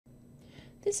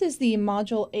This is the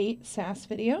Module 8 SAS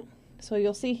video. So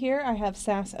you'll see here I have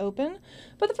SAS open,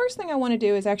 but the first thing I want to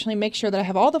do is actually make sure that I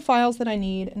have all the files that I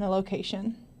need in a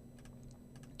location.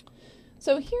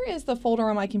 So here is the folder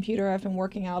on my computer I've been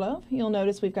working out of. You'll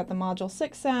notice we've got the Module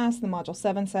 6 SAS, the Module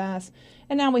 7 SAS,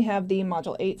 and now we have the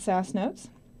Module 8 SAS Notes.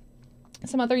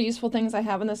 Some other useful things I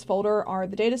have in this folder are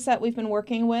the data set we've been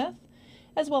working with,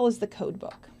 as well as the code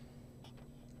book.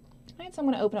 All right, so I'm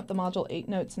going to open up the Module 8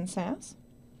 Notes in SAS.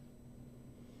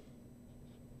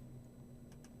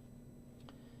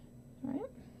 All right.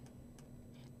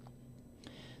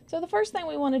 So the first thing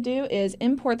we want to do is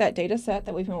import that data set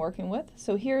that we've been working with.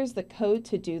 So here's the code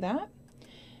to do that.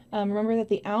 Remember that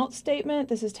the out statement,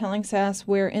 this is telling SAS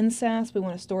where in SAS we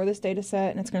want to store this data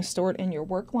set, and it's going to store it in your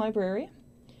work library.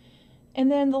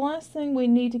 And then the last thing we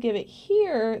need to give it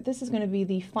here, this is going to be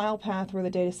the file path where the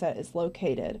data set is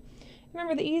located.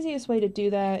 Remember, the easiest way to do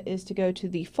that is to go to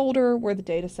the folder where the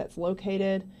data set's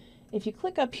located. If you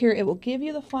click up here, it will give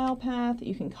you the file path.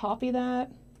 You can copy that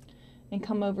and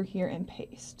come over here and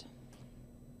paste.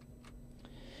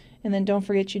 And then don't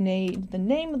forget you need the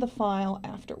name of the file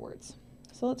afterwards.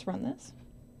 So let's run this.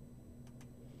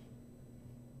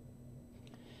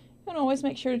 You can always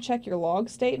make sure to check your log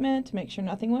statement to make sure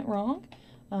nothing went wrong.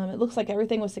 It looks like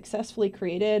everything was successfully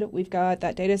created. We've got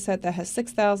that data set that has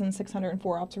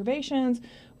 6,604 observations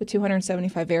with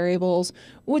 275 variables,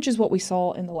 which is what we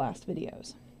saw in the last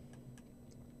videos.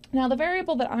 Now the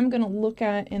variable that I'm going to look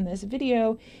at in this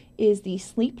video is the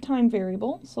sleep time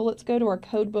variable. So let's go to our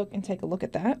code book and take a look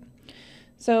at that.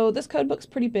 So this code book's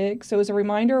pretty big. So as a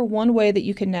reminder, one way that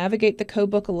you can navigate the code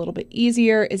book a little bit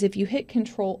easier is if you hit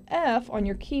Control F on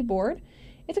your keyboard,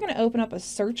 it's going to open up a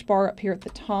search bar up here at the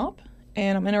top.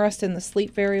 And I'm interested in the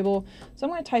sleep variable. So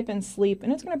I'm going to type in sleep,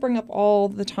 and it's going to bring up all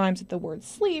the times that the word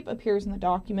sleep appears in the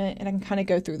document, and I can kind of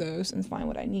go through those and find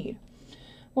what I need.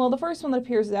 Well, the first one that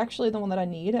appears is actually the one that I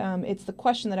need. It's the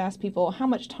question that asks people, how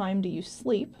much time do you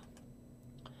sleep?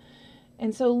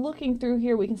 And so looking through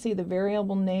here, we can see the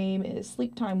variable name is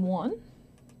sleep time 1.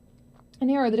 And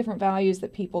here are the different values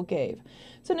that people gave.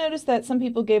 So notice that some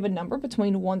people gave a number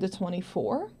between 1 to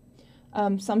 24.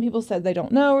 Some people said they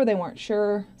don't know or they weren't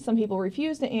sure. Some people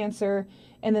refused to answer.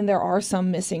 And then there are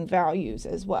some missing values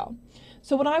as well.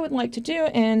 So what I would like to do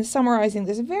in summarizing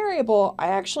this variable, I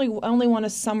actually only want to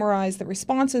summarize the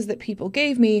responses that people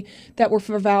gave me that were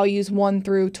for values 1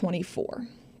 through 24.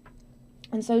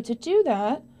 And so to do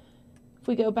that, if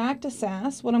we go back to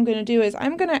SAS, what I'm going to do is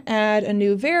I'm going to add a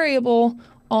new variable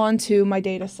onto my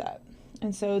data set.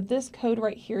 And so this code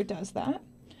right here does that.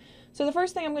 So the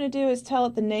first thing I'm going to do is tell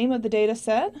it the name of the data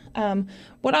set.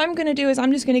 What I'm going to do is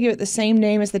I'm just going to give it the same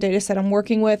name as the data set I'm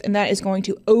working with, and that is going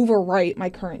to overwrite my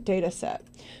current data set.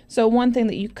 So one thing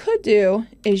that you could do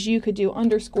is you could do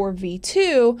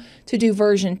 _v2 to do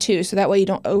version 2, so that way you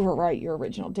don't overwrite your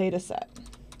original data set.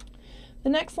 The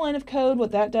next line of code,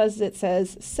 what that does is it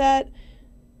says set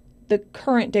the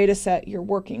current data set you're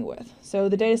working with. So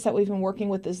the data set we've been working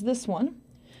with is this one.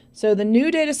 So the new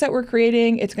data set we're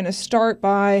creating, it's going to start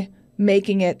by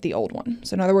making it the old one.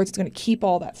 So in other words, it's going to keep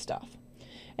all that stuff.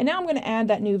 And now I'm going to add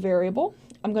that new variable.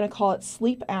 I'm going to call it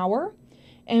sleep hour.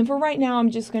 And for right now,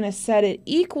 I'm just going to set it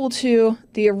equal to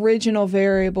the original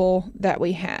variable that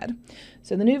we had.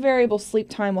 So the new variable sleep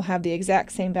time will have the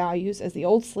exact same values as the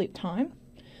old sleep time.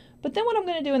 But then what I'm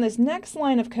going to do in this next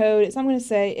line of code is I'm going to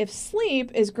say if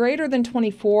sleep is greater than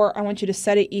 24, I want you to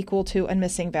set it equal to a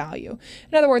missing value.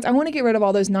 In other words, I want to get rid of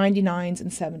all those 99s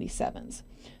and 77s.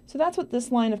 So that's what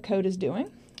this line of code is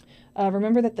doing.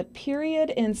 Remember that the period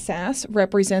in SAS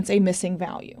represents a missing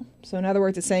value. So in other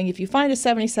words, it's saying if you find a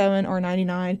 77 or a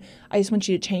 99, I just want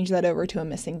you to change that over to a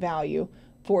missing value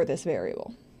for this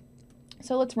variable.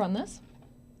 So let's run this.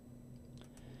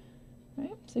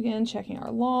 Right, so again, checking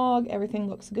our log, everything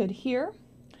looks good here.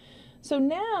 So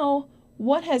now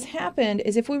what has happened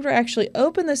is if we were to actually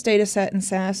open this data set in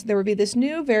SAS, there would be this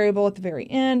new variable at the very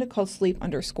end called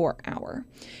sleep_hour.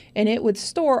 And it would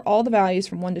store all the values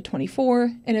from 1 to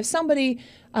 24. And if somebody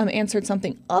answered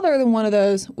something other than one of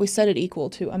those, we set it equal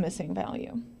to a missing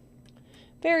value.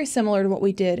 Very similar to what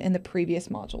we did in the previous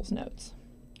module's notes.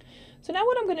 So now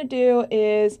what I'm going to do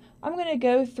is I'm going to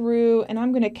go through and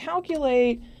I'm going to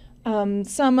calculate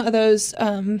some of those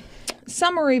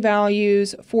summary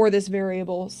values for this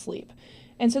variable sleep.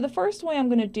 And so the first way I'm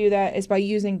going to do that is by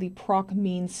using the proc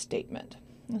mean statement.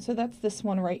 And so that's this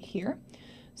one right here.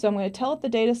 So I'm going to tell it the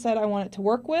data set I want it to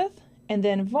work with, and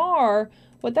then var,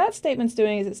 what that statement's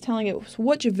doing is it's telling it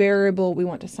which variable we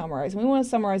want to summarize. And we want to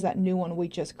summarize that new one we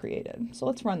just created. So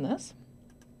let's run this.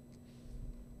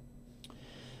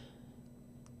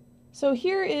 So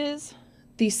here is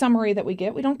the summary that we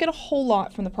get. We don't get a whole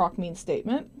lot from the proc mean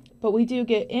statement, but we do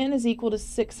get n is equal to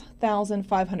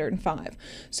 6,505.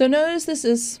 So notice this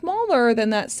is smaller than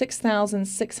that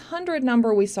 6,600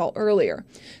 number we saw earlier.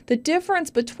 The difference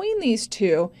between these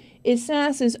two is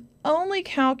SAS is only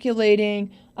calculating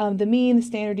the mean, the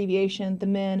standard deviation, the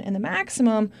min, and the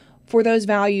maximum for those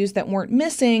values that weren't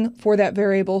missing for that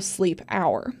variable sleep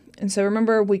hour. And so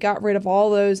remember, we got rid of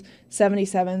all those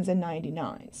 77s and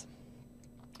 99s.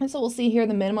 And so we'll see here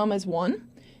the minimum is 1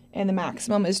 and the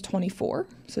maximum is 24.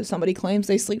 So somebody claims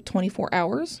they sleep 24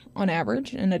 hours on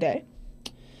average in a day.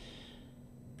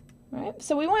 All right,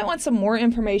 so we might want some more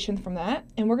information from that,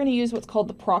 and we're going to use what's called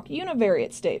the proc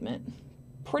univariate statement.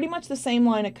 Pretty much the same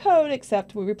line of code,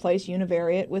 except we replace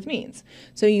univariate with means.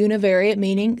 So univariate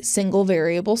meaning single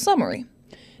variable summary.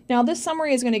 Now this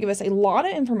summary is going to give us a lot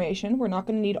of information. We're not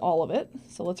going to need all of it.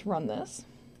 So let's run this.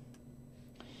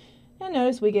 And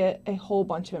notice we get a whole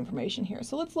bunch of information here.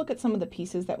 So let's look at some of the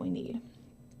pieces that we need.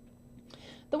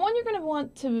 The one you're going to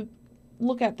want to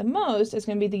look at the most is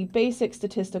going to be the basic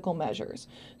statistical measures.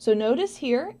 So notice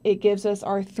here it gives us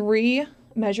our 3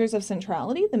 measures of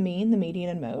centrality, the mean, the median,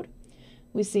 and mode.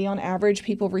 We see on average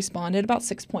people responded about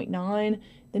 6.9,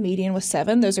 the median was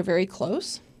 7, those are very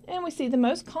close, and we see the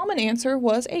most common answer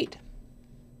was 8.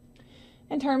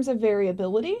 In terms of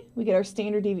variability, we get our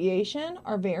standard deviation,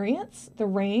 our variance, the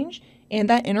range, and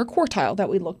that inner quartile that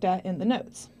we looked at in the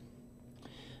notes.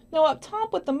 Now up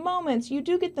top with the moments, you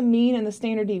do get the mean and the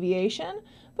standard deviation,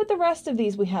 but the rest of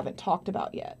these we haven't talked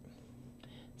about yet.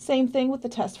 Same thing with the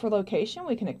test for location,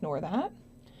 we can ignore that.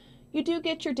 You do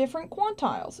get your different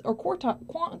quantiles, or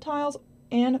quantiles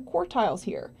and quartiles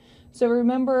here. So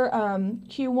remember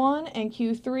Q1 and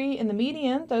Q3 in the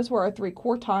median, those were our 3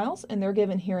 quartiles, and they're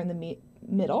given here in the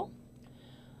middle.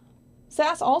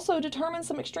 SAS also determines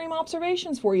some extreme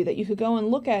observations for you that you could go and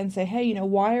look at and say, hey, you know,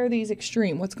 why are these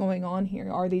extreme? What's going on here?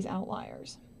 Are these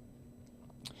outliers?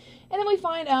 And then we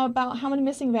find out about how many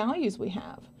missing values we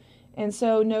have. And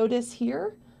so notice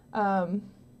here,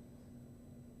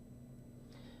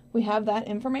 we have that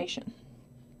information.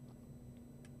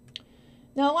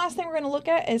 Now the last thing we're going to look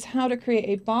at is how to create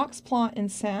a box plot in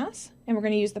SAS, and we're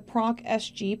going to use the proc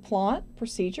SG plot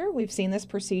procedure. We've seen this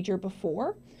procedure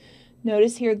before.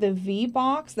 Notice here the V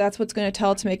box, that's what's going to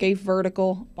tell it to make a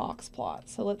vertical box plot.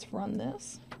 So let's run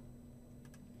this.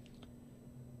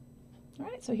 All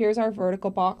right, so here's our vertical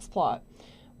box plot.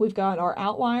 We've got our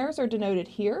outliers are denoted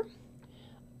here.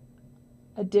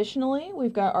 Additionally,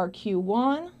 we've got our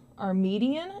Q1, our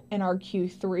median, and our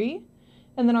Q3,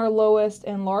 and then our lowest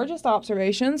and largest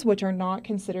observations, which are not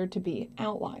considered to be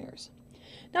outliers.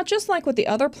 Now, just like with the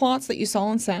other plots that you saw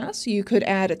in SAS, you could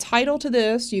add a title to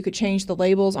this, you could change the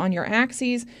labels on your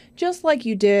axes, just like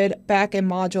you did back in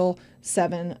Module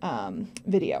 7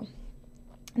 video.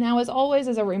 Now, as always,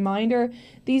 as a reminder,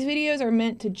 these videos are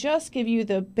meant to just give you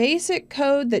the basic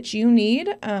code that you need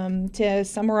to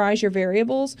summarize your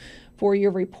variables for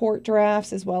your report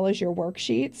drafts as well as your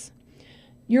worksheets.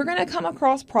 You're going to come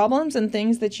across problems and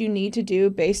things that you need to do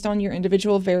based on your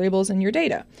individual variables and your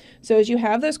data. So as you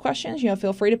have those questions,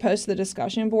 feel free to post to the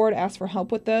discussion board, ask for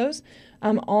help with those.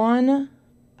 On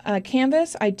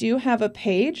Canvas, I do have a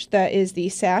page that is the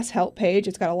SAS help page.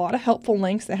 It's got a lot of helpful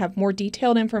links that have more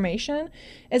detailed information,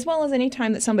 as well as any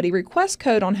time that somebody requests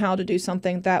code on how to do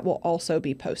something, that will also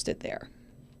be posted there.